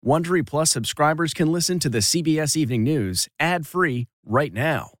Wondery Plus subscribers can listen to the CBS Evening News ad-free right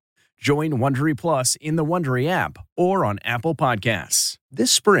now. Join Wondery Plus in the Wondery app or on Apple Podcasts.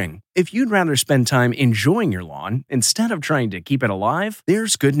 This spring, if you'd rather spend time enjoying your lawn instead of trying to keep it alive,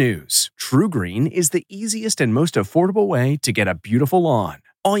 there's good news. TruGreen is the easiest and most affordable way to get a beautiful lawn.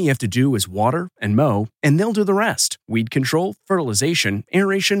 All you have to do is water and mow, and they'll do the rest. Weed control, fertilization,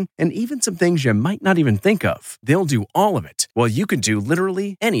 aeration, and even some things you might not even think of. They'll do all of it, while you can do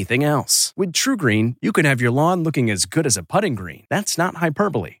literally anything else. With TruGreen, you can have your lawn looking as good as a putting green. That's not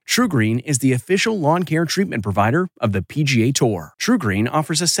hyperbole. TruGreen is the official lawn care treatment provider of the PGA Tour. TruGreen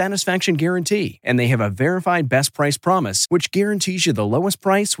offers a satisfaction guarantee, and they have a verified best price promise, which guarantees you the lowest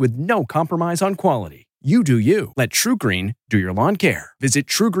price with no compromise on quality. You do you. Let TruGreen do your lawn care. Visit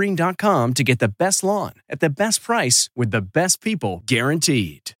TruGreen.com to get the best lawn at the best price with the best people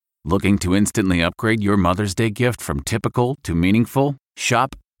guaranteed. Looking to instantly upgrade your Mother's Day gift from typical to meaningful?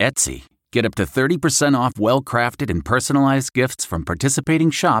 Shop Etsy. Get up to 30% off well-crafted and personalized gifts from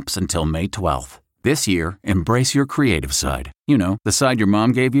participating shops until May 12th. This year, embrace your creative side. You know, the side your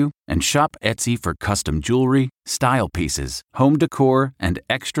mom gave you. And shop Etsy for custom jewelry, style pieces, home decor, and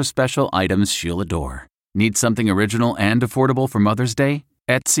extra special items she'll adore. Need something original and affordable for Mother's Day?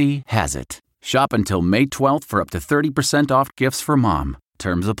 Etsy has it. Shop until May 12th for up to 30% off gifts for mom.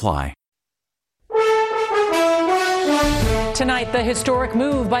 Terms apply. Tonight, the historic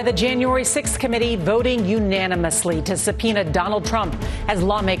move by the January 6th committee voting unanimously to subpoena Donald Trump as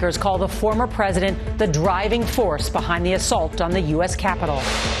lawmakers call the former president the driving force behind the assault on the U.S. Capitol.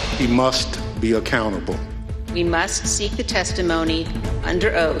 He must be accountable. We must seek the testimony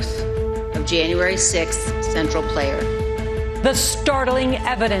under oath of January 6th central player. The startling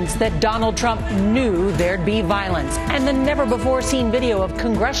evidence that Donald Trump knew there'd be violence and the never-before-seen video of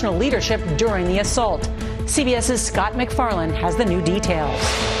congressional leadership during the assault. CBS's Scott MacFarlane has the new details.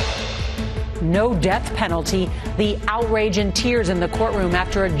 No death penalty, the outrage and tears in the courtroom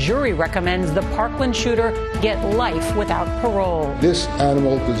after a jury recommends the Parkland shooter get life without parole. This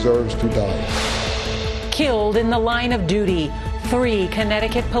animal deserves to die. Killed in the line of duty. 3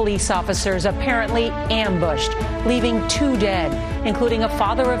 Connecticut police officers apparently ambushed, leaving 2 dead, including a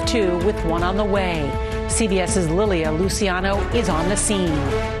father of 2 with 1 on the way. CBS's Lilia Luciano is on the scene.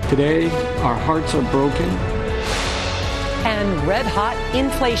 Today, our hearts are broken. And red-hot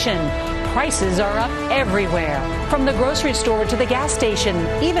inflation. Prices are up everywhere, from the grocery store to the gas station,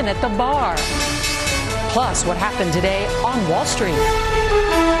 even at the bar. Plus, what happened today on Wall Street.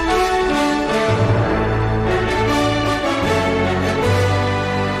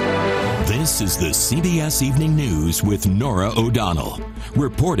 This is the CBS Evening News with Norah O'Donnell,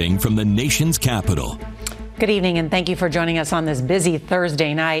 reporting from the nation's capital. Good evening, and thank you for joining us on this busy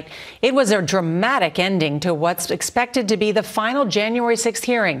Thursday night. It was a dramatic ending to what's expected to be the final January 6th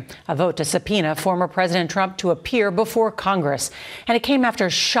hearing, a vote to subpoena former President Trump to appear before Congress. And it came after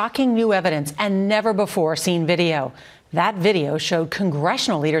shocking new evidence and never-before-seen video. That video showed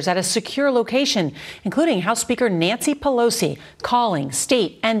congressional leaders at a secure location, including House Speaker Nancy Pelosi, calling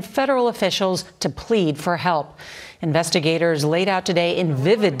state and federal officials to plead for help. Investigators laid out today in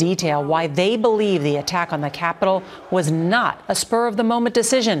vivid detail why they believe the attack on the Capitol was not a spur-of-the-moment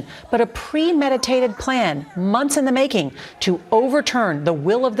decision, but a premeditated plan, months in the making, to overturn the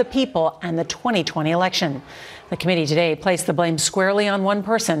will of the people and the 2020 election. The committee today placed the blame squarely on one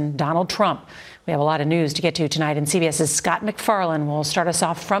person, Donald Trump. We have a lot of news to get to tonight, and CBS's Scott MacFarlane will start us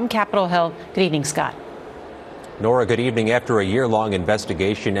off from Capitol Hill. Good evening, Scott. Nora, good evening. After a year-long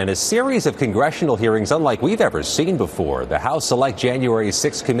investigation and a series of congressional hearings unlike we've ever seen before, the House Select January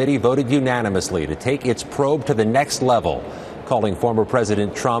 6th committee voted unanimously to take its probe to the next level, calling former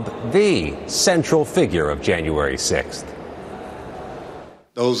President Trump the central figure of January 6th.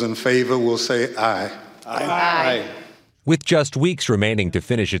 Those in favor will say aye. Aye. Aye. With just weeks remaining to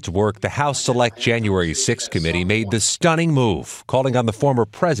finish its work, the House Select January 6th committee made the stunning move, calling on the former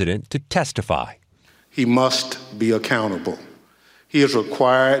president to testify. He must be accountable. He is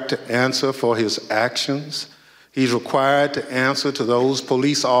required to answer for his actions. He's required to answer to those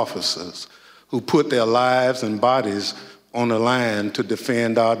police officers who put their lives and bodies on the line to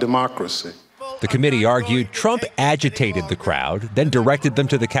defend our democracy. The committee argued Trump agitated the crowd, then directed them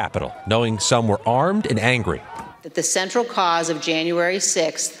to the Capitol, knowing some were armed and angry. That the central cause of January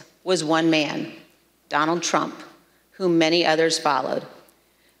 6th was one man, Donald Trump, whom many others followed.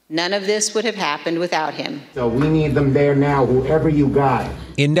 None of this would have happened without him. So we need them there now, whoever you got.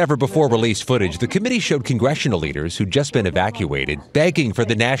 In never-before-released footage, the committee showed congressional leaders who'd just been evacuated begging for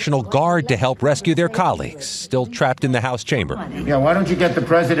the National Guard to help rescue their colleagues still trapped in the House chamber. Yeah, why don't you get the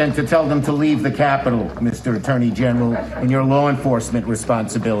president to tell them to leave the Capitol, Mr. Attorney General, in your law enforcement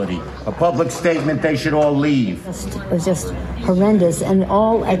responsibility? A public statement, they should all leave. It was just horrendous, and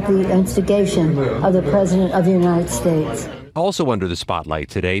all at the instigation of the President of the United States. Also under the spotlight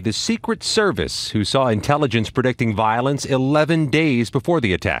today, the Secret Service, who saw intelligence predicting violence 11 days before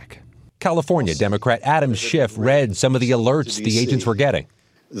the attack. California Democrat Adam Schiff read some of the alerts the agents were getting.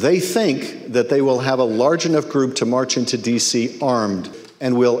 They think that they will have a large enough group to march into D.C. armed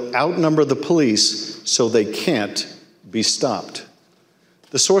and will outnumber the police so they can't be stopped.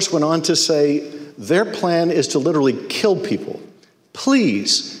 The source went on to say their plan is to literally kill people.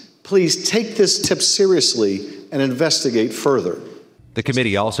 Please take this tip seriously and investigate further. The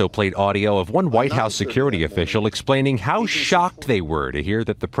committee also played audio of one White House security official explaining how shocked they were to hear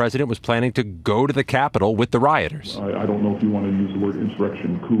that the president was planning to go to the Capitol with the rioters. I don't know if you want to use the word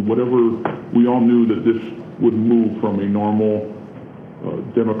insurrection, coup, whatever. We all knew that this would move from a normal,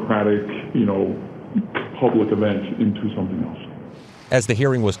 democratic, public event into something else. As the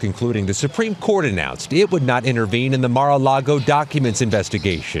hearing was concluding, the Supreme Court announced it would not intervene in the Mar-a-Lago documents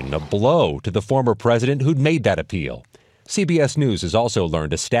investigation, a blow to the former president who'd made that appeal. CBS News has also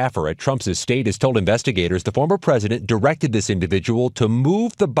learned a staffer at Trump's estate has told investigators the former president directed this individual to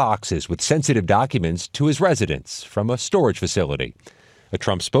move the boxes with sensitive documents to his residence from a storage facility. A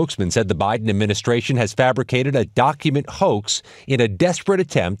Trump spokesman said the Biden administration has fabricated a document hoax in a desperate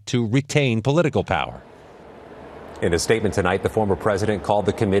attempt to retain political power. In a statement tonight, the former president called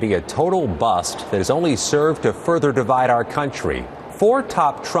the committee a total bust that has only served to further divide our country. 4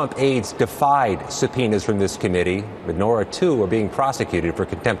 top Trump aides defied subpoenas from this committee, but Nora, 2 are being prosecuted for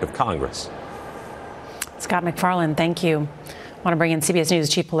contempt of Congress. Scott MacFarlane, thank you. I want to bring in CBS News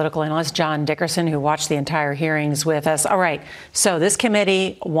chief political analyst John Dickerson, who watched the entire hearings with us. All right, so this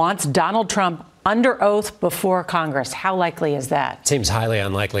committee wants Donald Trump under oath before Congress. How likely is that? Seems highly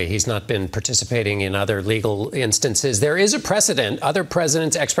unlikely. He's not been participating in other legal instances. There is a precedent. Other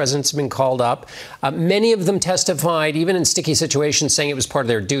presidents, ex-presidents have been called up. Many of them testified, even in sticky situations, saying it was part of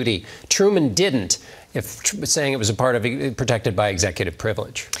their duty. Truman didn't, saying it was a part of protected by executive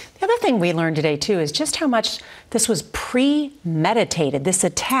privilege. The other thing we learned today, too, is just how much this was premeditated, this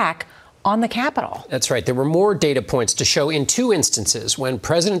attack on the Capitol. That's right. There were more data points to show in 2 instances when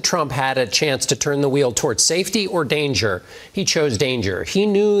President Trump had a chance to turn the wheel towards safety or danger. He chose danger. He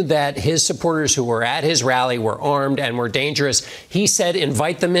knew that his supporters who were at his rally were armed and were dangerous. He said,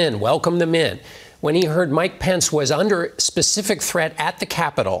 invite them in, welcome them in. When he heard Mike Pence was under specific threat at the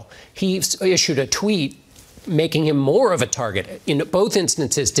Capitol, he issued a tweet making him more of a target. In both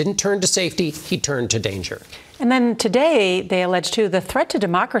instances, didn't turn to safety, he turned to danger. And then today, they allege, too, the threat to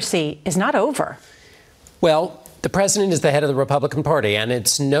democracy is not over. Well, the president is the head of the Republican Party, and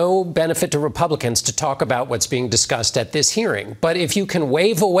it's no benefit to Republicans to talk about what's being discussed at this hearing. But if you can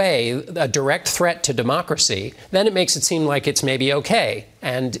wave away a direct threat to democracy, then it makes it seem like it's maybe okay.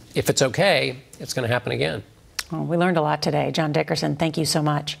 And if it's okay, it's going to happen again. Well, we learned a lot today. John Dickerson, thank you so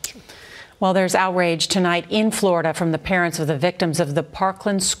much. Well, there's outrage tonight in Florida from the parents of the victims of the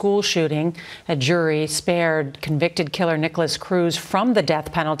Parkland school shooting. A jury spared convicted killer Nikolas Cruz from the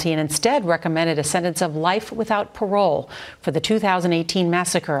death penalty and instead recommended a sentence of life without parole for the 2018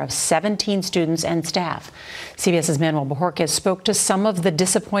 massacre of 17 students and staff. CBS's Manuel Bojorquez spoke to some of the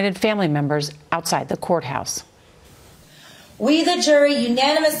disappointed family members outside the courthouse. We, the jury,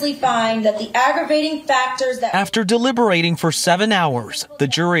 unanimously find that the aggravating factors that... After deliberating for 7 hours, the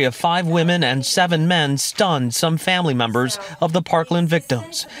jury of 5 women and 7 men stunned some family members of the Parkland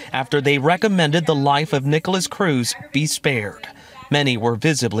victims after they recommended the life of Nikolas Cruz be spared. Many were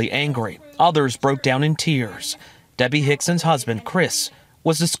visibly angry. Others broke down in tears. Debbie Hickson's husband, Chris,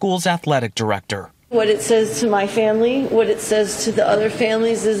 was the school's athletic director. What it says to my family, what it says to the other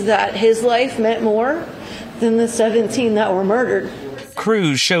families is that his life meant more than the 17 that were murdered.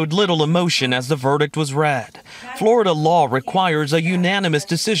 Cruz showed little emotion as the verdict was read. Florida law requires a unanimous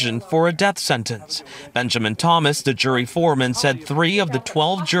decision for a death sentence. Benjamin Thomas, the jury foreman, said 3 of the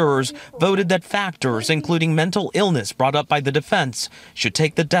 12 jurors voted that factors, including mental illness brought up by the defense, should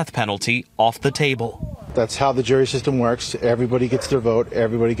take the death penalty off the table. That's how the jury system works. Everybody gets their vote.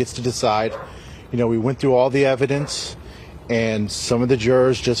 Everybody gets to decide. We went through all the evidence, and some of the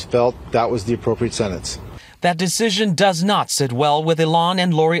jurors just felt that was the appropriate sentence. That decision does not sit well with Ilan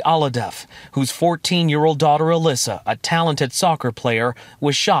and Lori Aladeff, whose 14-year-old daughter Alyssa, a talented soccer player,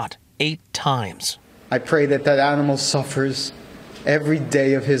 was shot 8 times. I pray that animal suffers every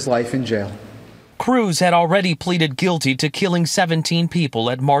day of his life in jail. Cruz had already pleaded guilty to killing 17 people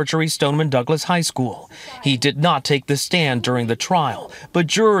at Marjory Stoneman Douglas High School. He did not take the stand during the trial, but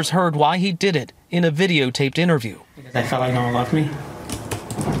jurors heard why he did it in a videotaped interview. Because I felt like no one loved me.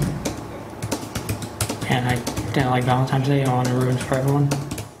 And I didn't like Valentine's Day. I wanted to ruin it for everyone.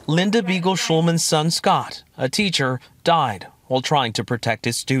 Linda Beagle Schulman's son, Scott, a teacher, died while trying to protect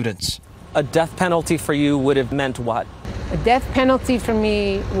his students. A death penalty for you would have meant what? A death penalty for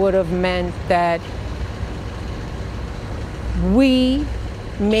me would have meant that we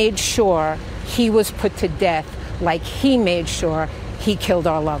made sure he was put to death like he made sure he killed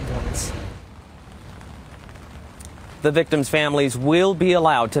our loved ones. The victims' families will be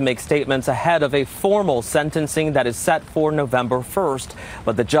allowed to make statements ahead of a formal sentencing that is set for November 1st,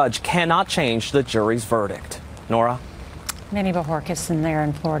 but the judge cannot change the jury's verdict. Nora? Manny Bajorquez there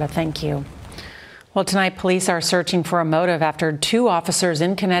in Florida. Thank you. Well, tonight, police are searching for a motive after 2 officers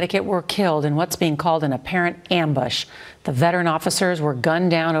in Connecticut were killed in what's being called an apparent ambush. The veteran officers were gunned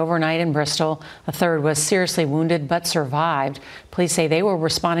down overnight in Bristol. A third was seriously wounded but survived. Police say they were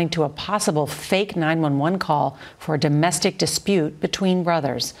responding to a possible fake 911 call for a domestic dispute between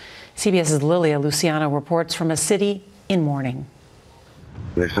brothers. CBS's Lilia Luciano reports from a city in mourning.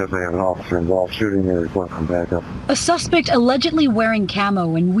 They said they had an officer involved shooting their report from backup. A suspect allegedly wearing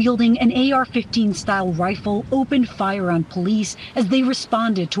camo and wielding an AR-15 style rifle opened fire on police as they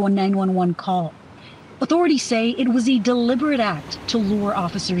responded to a 911 call. Authorities say it was a deliberate act to lure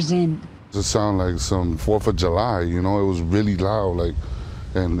officers in. It sounded like some 4th of July, you know, it was really loud, like,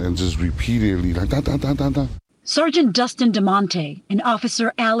 and just repeatedly, like, da, da, da, da, da. Sergeant Dustin DeMonte and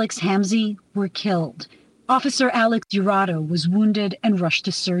Officer Alex Hamzy were killed. Officer Alex Jurado was wounded and rushed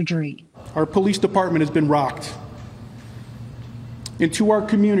to surgery. Our police department has been rocked. And to our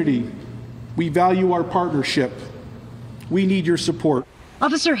community, we value our partnership. We need your support.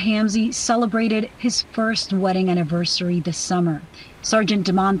 Officer Hamzy celebrated his first wedding anniversary this summer. Sergeant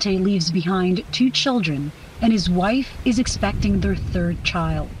DeMonte leaves behind 2 children, and his wife is expecting their 3rd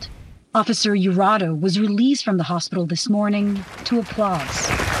child. Officer Jurado was released from the hospital this morning to applause.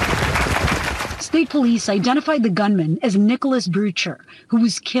 State police identified the gunman as Nicholas Brucher, who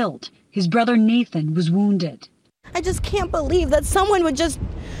was killed. His brother Nathan was wounded. I just can't believe that someone would just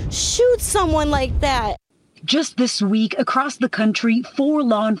shoot someone like that. Just this week, across the country, 4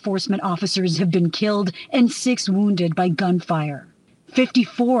 law enforcement officers have been killed and 6 wounded by gunfire.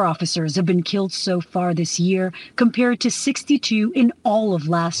 54 officers have been killed so far this year, compared to 62 in all of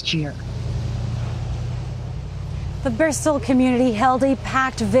last year. The Bristol community held a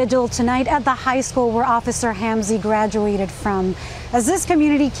packed vigil tonight at the high school where Officer Hamzy graduated from, as this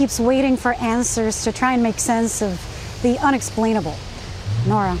community keeps waiting for answers to try and make sense of the unexplainable.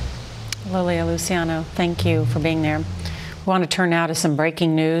 Nora. Lilia Luciano, thank you for being there. We want to turn now to some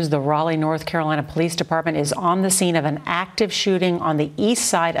breaking news. The Raleigh, North Carolina Police Department is on the scene of an active shooting on the east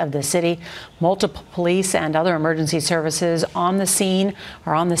side of the city. Multiple police and other emergency services are on the scene,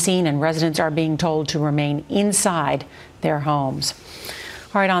 and residents are being told to remain inside their homes.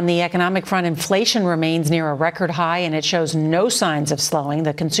 All right, on the economic front, inflation remains near a record high, and it shows no signs of slowing.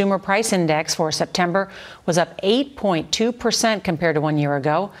 The Consumer Price Index for September was up 8.2% compared to 1 year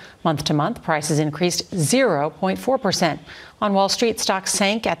ago. Month to month, prices increased 0.4%. On Wall Street, stocks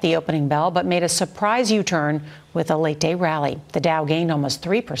sank at the opening bell, but made a surprise U-turn with a late-day rally. The Dow gained almost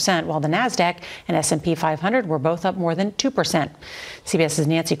 3%, while the Nasdaq and S&P 500 were both up more than 2%. CBS's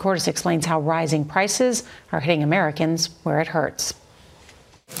Nancy Cordes explains how rising prices are hitting Americans where it hurts.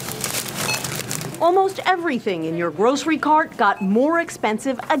 Almost everything in your grocery cart got more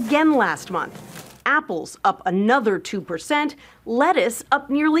expensive again last month. Apples up another 2%, lettuce up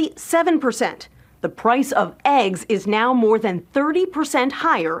nearly 7%. The price of eggs is now more than 30%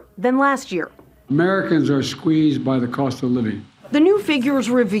 higher than last year. Americans are squeezed by the cost of living. The new figures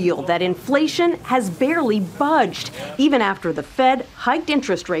reveal that inflation has barely budged, even after the Fed hiked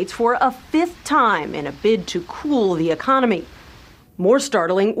interest rates for a 5th time in a bid to cool the economy. More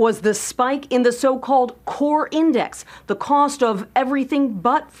startling was the spike in the so-called core index, the cost of everything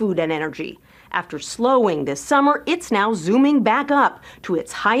but food and energy. After slowing this summer, it's now zooming back up to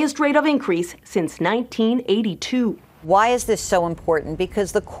its highest rate of increase since 1982. Why is this so important?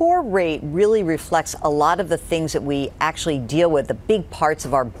 Because the core rate really reflects a lot of the things that we actually deal with, the big parts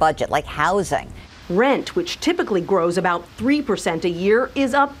of our budget, like housing. Rent, which typically grows about 3% a year,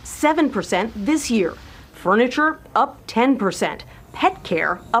 is up 7% this year. Furniture up 10%. Pet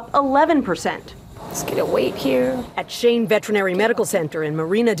care up 11%. Let's get a weight here. At Shane Veterinary Medical Center in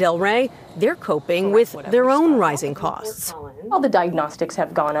Marina del Rey, they're coping with their own rising costs. All the diagnostics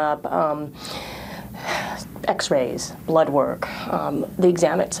have gone up. x-rays, blood work, the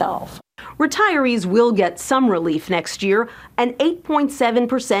exam itself. Retirees will get some relief next year, an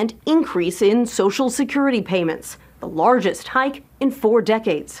 8.7% increase in Social Security payments, the largest hike in 4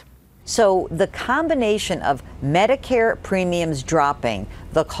 decades. So the combination of Medicare premiums dropping,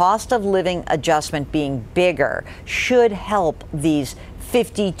 the cost of living adjustment being bigger, should help these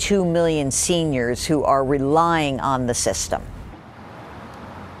 52 million seniors who are relying on the system.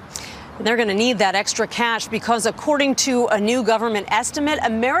 They're going to need that extra cash because, according to a new government estimate,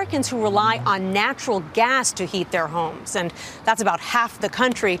 Americans who rely on natural gas to heat their homes, and that's about half the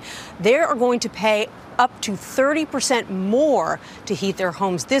country, they are going to pay up to 30% more to heat their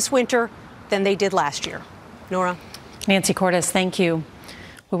homes this winter than they did last year. Nora? Nancy Cordes, thank you.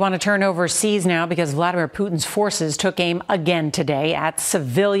 We want to turn overseas now because Vladimir Putin's forces took aim again today at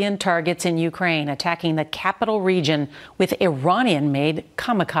civilian targets in Ukraine, attacking the capital region with Iranian-made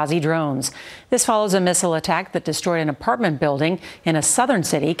kamikaze drones. This follows a missile attack that destroyed an apartment building in a southern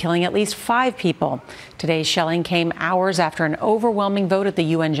city, killing at least 5 people. Today's shelling came hours after an overwhelming vote at the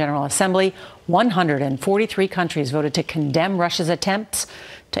UN General Assembly. 143 countries voted to condemn Russia's attempts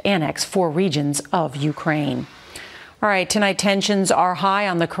to annex 4 regions of Ukraine. All right, tonight tensions are high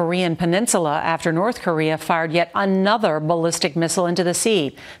on the Korean peninsula after North Korea fired yet another ballistic missile into the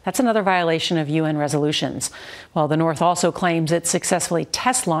sea. That's another violation of UN resolutions. Well, the North also claims it successfully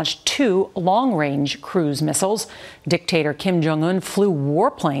test-launched 2 long-range cruise missiles. Dictator Kim Jong-un flew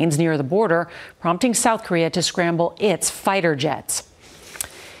warplanes near the border, prompting South Korea to scramble its fighter jets.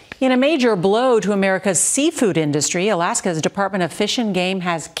 In a major blow to America's seafood industry, Alaska's Department of Fish and Game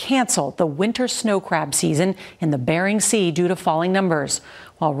has canceled the winter snow crab season in the Bering Sea due to falling numbers.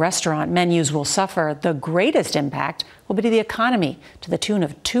 While restaurant menus will suffer, the greatest impact will be to the economy, to the tune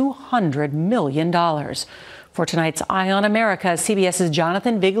of $200 million. For tonight's Eye on America, CBS's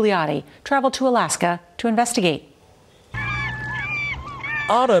Jonathan Vigliotti traveled to Alaska to investigate.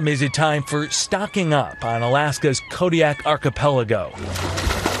 Autumn is a time for stocking up on Alaska's Kodiak Archipelago.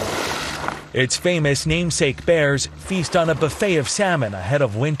 Its famous namesake bears feast on a buffet of salmon ahead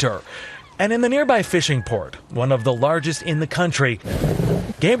of winter. And in the nearby fishing port, one of the largest in the country,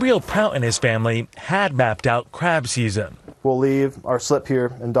 Gabriel Prout and his family had mapped out crab season. We'll leave our slip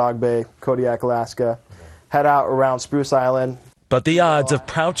here in Dog Bay, Kodiak, Alaska, head out around Spruce Island. But the odds of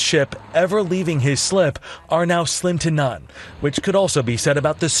Prout's ship ever leaving his slip are now slim to none, which could also be said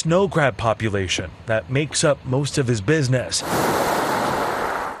about the snow crab population that makes up most of his business.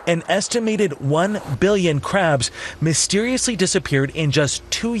 An estimated 1 billion crabs mysteriously disappeared in just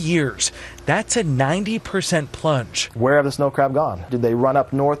 2 years. That's a 90% plunge. Where have the snow crab gone? Did they run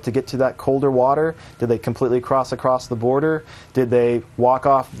up north to get to that colder water? Did they completely cross across the border? Did they walk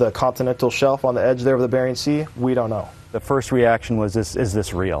off the continental shelf on the edge there of the Bering Sea? We don't know. The first reaction was, is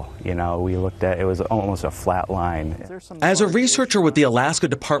this real? You know, we looked at it, was almost a flat line. As a researcher with the Alaska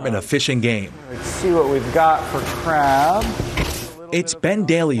Department of Fish and Game, let's see what we've got for crab. It's Ben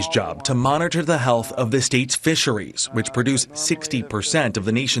Daly's job to monitor the health of the state's fisheries, which produce 60% of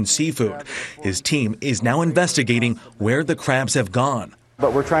the nation's seafood. His team is now investigating where the crabs have gone.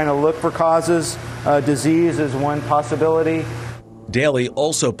 But we're trying to look for causes. Disease is one possibility. Daly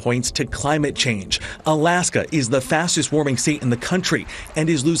also points to climate change. Alaska is the fastest warming state in the country and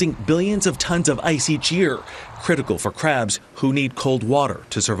is losing billions of tons of ice each year, critical for crabs who need cold water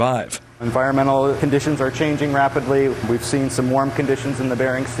to survive. Environmental conditions are changing rapidly. We've seen some warm conditions in the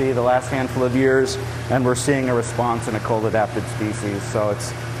Bering Sea the last handful of years, and we're seeing a response in a cold-adapted species. So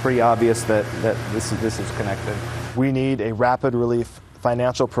it's pretty obvious that this is connected. We need a rapid relief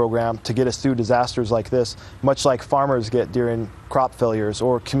financial program to get us through disasters like this, much like farmers get during crop failures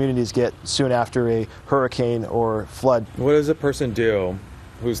or communities get soon after a hurricane or flood. What does a person do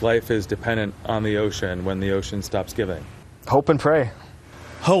whose life is dependent on the ocean when the ocean stops giving? Hope and pray.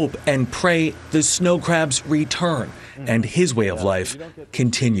 Hope and pray the snow crabs return and his way of life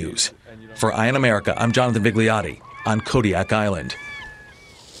continues. For Eye on America, I'm Jonathan Vigliotti on Kodiak Island.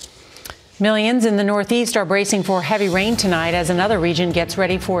 Millions in the Northeast are bracing for heavy rain tonight as another region gets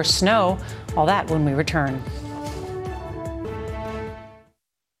ready for snow. All that when we return.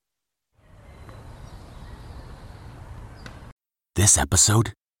 This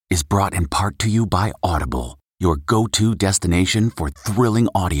episode is brought in part to you by Audible, your go-to destination for thrilling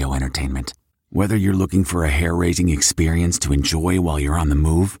audio entertainment. Whether you're looking for a hair-raising experience to enjoy while you're on the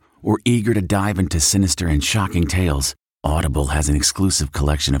move or eager to dive into sinister and shocking tales, Audible has an exclusive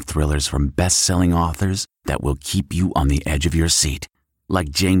collection of thrillers from best-selling authors that will keep you on the edge of your seat. Like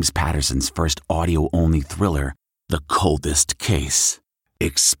James Patterson's first audio-only thriller, The Coldest Case.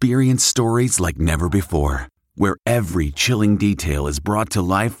 Experience stories like never before, where every chilling detail is brought to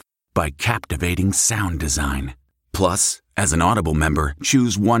life by captivating sound design. Plus, as an Audible member,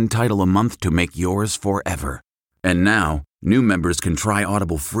 choose one title a month to make yours forever. And now, new members can try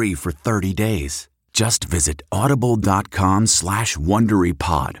Audible free for 30 days. Just visit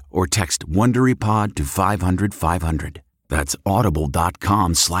audible.com/WonderyPod or text WonderyPod to 500-500. That's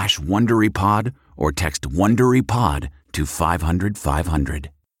audible.com/WonderyPod or text WonderyPod to 500-500.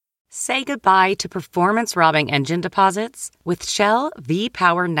 Say goodbye to performance-robbing engine deposits with Shell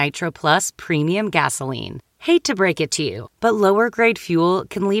V-Power Nitro Plus Premium Gasoline. Hate to break it to you, but lower-grade fuel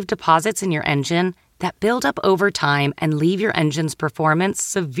can leave deposits in your engine that build up over time and leave your engine's performance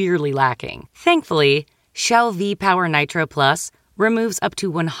severely lacking. Thankfully, Shell V-Power Nitro Plus removes up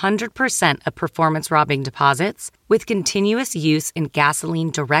to 100% of performance-robbing deposits with continuous use in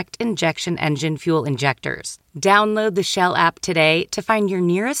gasoline direct injection engine fuel injectors. Download the Shell app today to find your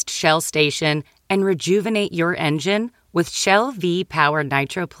nearest Shell station and rejuvenate your engine with Shell V-Power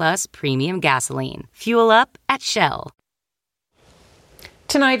Nitro Plus Premium Gasoline. Fuel up at Shell.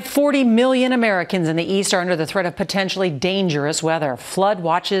 Tonight, 40 million Americans in the East are under the threat of potentially dangerous weather. Flood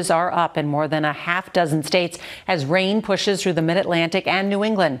watches are up in more than a half dozen states as rain pushes through the mid-Atlantic and New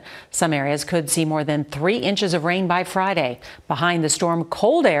England. Some areas could see more than 3 inches of rain by Friday. Behind the storm,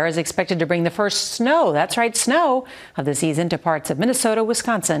 cold air is expected to bring the first snow, that's right, snow, of the season to parts of Minnesota,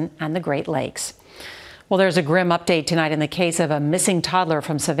 Wisconsin, and the Great Lakes. Well, there's a grim update tonight in the case of a missing toddler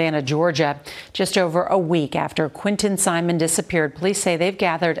from Savannah, Georgia. Just over a week after Quinton Simon disappeared, police say they've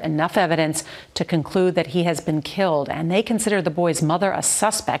gathered enough evidence to conclude that he has been killed, and they consider the boy's mother a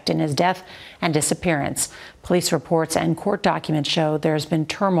suspect in his death and disappearance. Police reports and court documents show there's been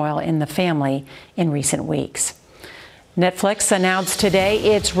turmoil in the family in recent weeks. Netflix announced today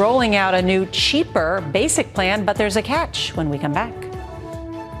it's rolling out a new, cheaper basic plan, but there's a catch when we come back.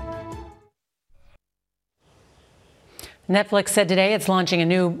 Netflix said today it's launching a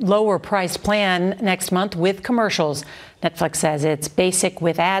new lower-priced plan next month with commercials. Netflix says its basic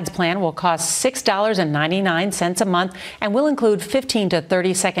with ads plan will cost $6.99 a month and will include 15 to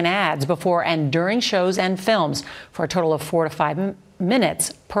 30-second ads before and during shows and films for a total of 4 to 5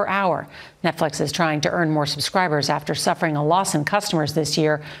 minutes per hour. Netflix is trying to earn more subscribers after suffering a loss in customers this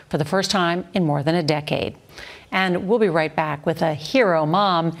year for the first time in more than a decade. And we'll be right back with a hero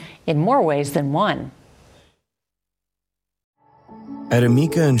mom in more ways than one. At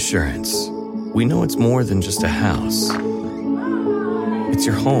Amica Insurance, we know it's more than just a house. It's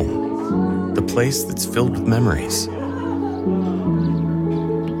your home, the place that's filled with memories.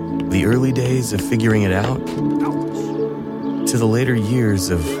 The early days of figuring it out, to the later years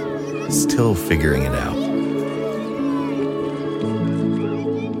of still figuring it out.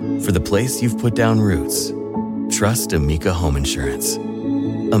 For the place you've put down roots, trust Amica Home Insurance.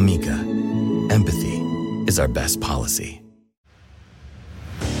 Amica, empathy is our best policy.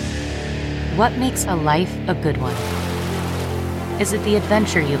 What makes a life a good one? Is it the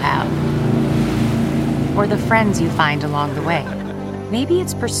adventure you have? Or the friends you find along the way? Maybe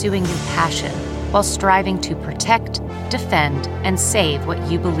it's pursuing your passion while striving to protect, defend, and save what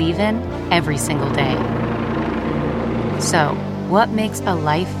you believe in every single day. So, what makes a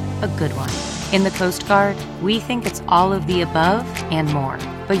life a good one? In the Coast Guard, we think it's all of the above and more,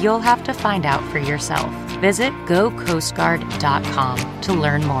 but you'll have to find out for yourself. Visit gocoastguard.com to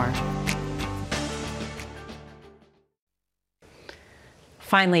learn more.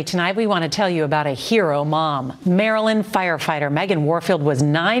 Finally, tonight we want to tell you about a hero mom. Maryland firefighter Megan Warfield was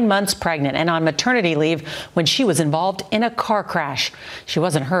 9 months pregnant and on maternity leave when she was involved in a car crash. She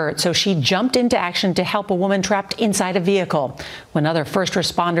wasn't hurt, so she jumped into action to help a woman trapped inside a vehicle. When other first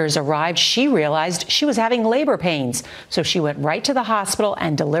responders arrived, she realized she was having labor pains, so she went right to the hospital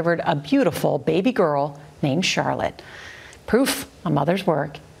and delivered a beautiful baby girl named Charlotte. Proof a mother's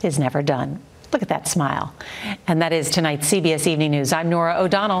work is never done. Look at that smile. And that is tonight's CBS Evening News. I'm Norah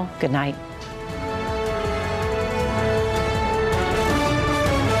O'Donnell. Good night.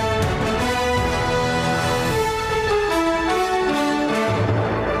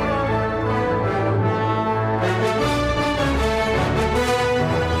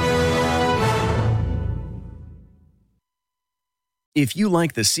 If you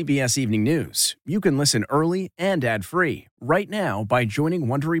like the CBS Evening News, you can listen early and ad-free right now by joining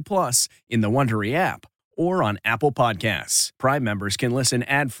Wondery Plus in the Wondery app or on Apple Podcasts. Prime members can listen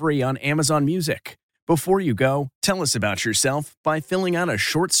ad-free on Amazon Music. Before you go, tell us about yourself by filling out a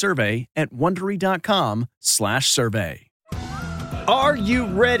short survey at Wondery.com/survey. Are you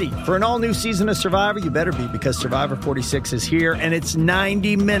ready for an all-new season of Survivor? You better be, because Survivor 46 is here, and it's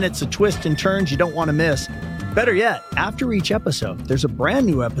 90 minutes of twists and turns you don't want to miss. Better yet, after each episode, there's a brand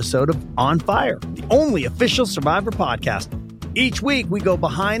new episode of On Fire, the only official Survivor podcast. Each week, we go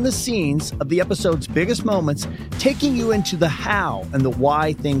behind the scenes of the episode's biggest moments, taking you into the how and the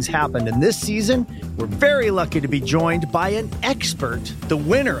why things happened. And this season, we're very lucky to be joined by an expert, the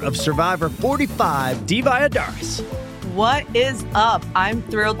winner of Survivor 45, Dee Valladares. What is up? I'm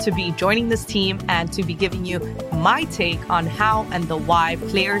thrilled to be joining this team and to be giving you my take on how and the why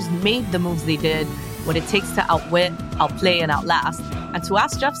players made the moves they did, what it takes to outwit, outplay, and outlast, and to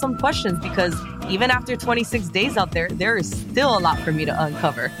ask Jeff some questions because even after 26 days out there is still a lot for me to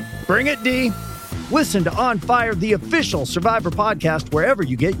uncover. Bring it, Dee. Listen to On Fire, the official Survivor podcast, wherever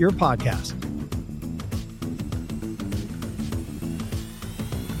you get your podcasts.